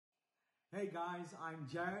Hey guys, I'm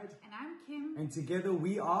Jared. And I'm Kim. And together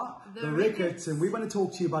we are The Rickets. And we want to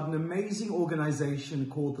talk to you about an amazing organization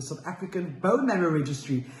called the South African Bone Marrow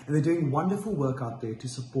Registry. And they're doing wonderful work out there to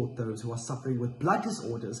support those who are suffering with blood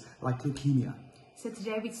disorders like leukemia. So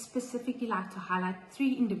today we'd specifically like to highlight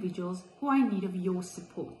 3 individuals who are in need of your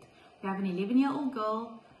support. We have an 11-year-old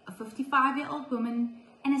girl, a 55-year-old woman,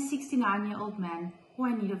 and a 69-year-old man who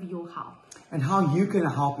are in need of your help. And how you can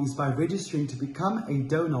help is by registering to become a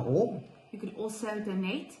donor, or you could also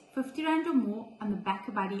donate 50 Rand or more on the Back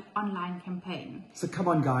a Buddy online campaign. So come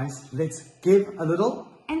on guys, let's give a little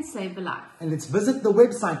and save a life. And let's visit the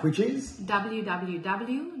website, which is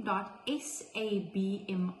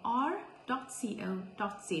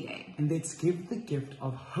www.sabmr.co.za. And let's give the gift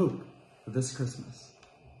of hope for this Christmas.